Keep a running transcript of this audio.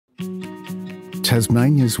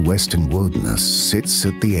Tasmania's western wilderness sits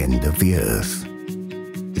at the end of the earth.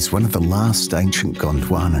 It's one of the last ancient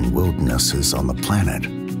Gondwanan wildernesses on the planet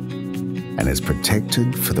and is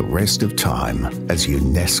protected for the rest of time as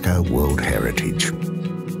UNESCO World Heritage.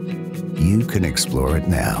 You can explore it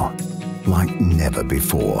now like never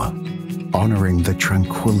before, honouring the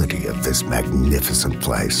tranquility of this magnificent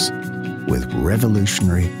place with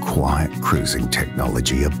revolutionary quiet cruising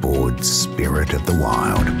technology aboard Spirit of the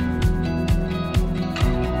Wild.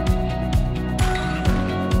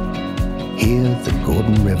 Here, the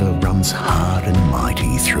Gordon River runs hard and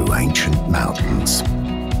mighty through ancient mountains,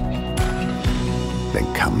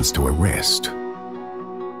 then comes to a rest,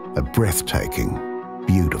 a breathtaking,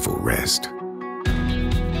 beautiful rest.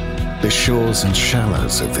 The shores and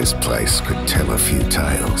shallows of this place could tell a few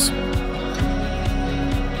tales.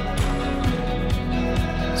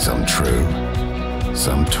 Some true,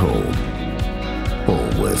 some told, all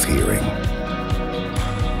worth hearing.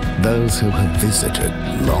 Those who have visited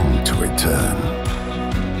long to return,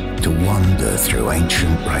 to wander through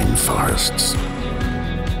ancient rainforests,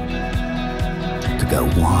 to go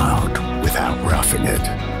wild without roughing it,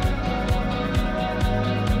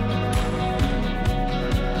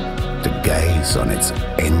 to gaze on its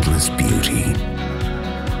endless beauty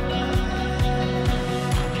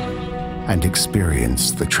and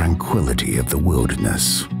experience the tranquility of the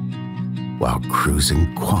wilderness while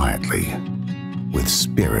cruising quietly with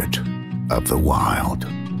Spirit of the Wild.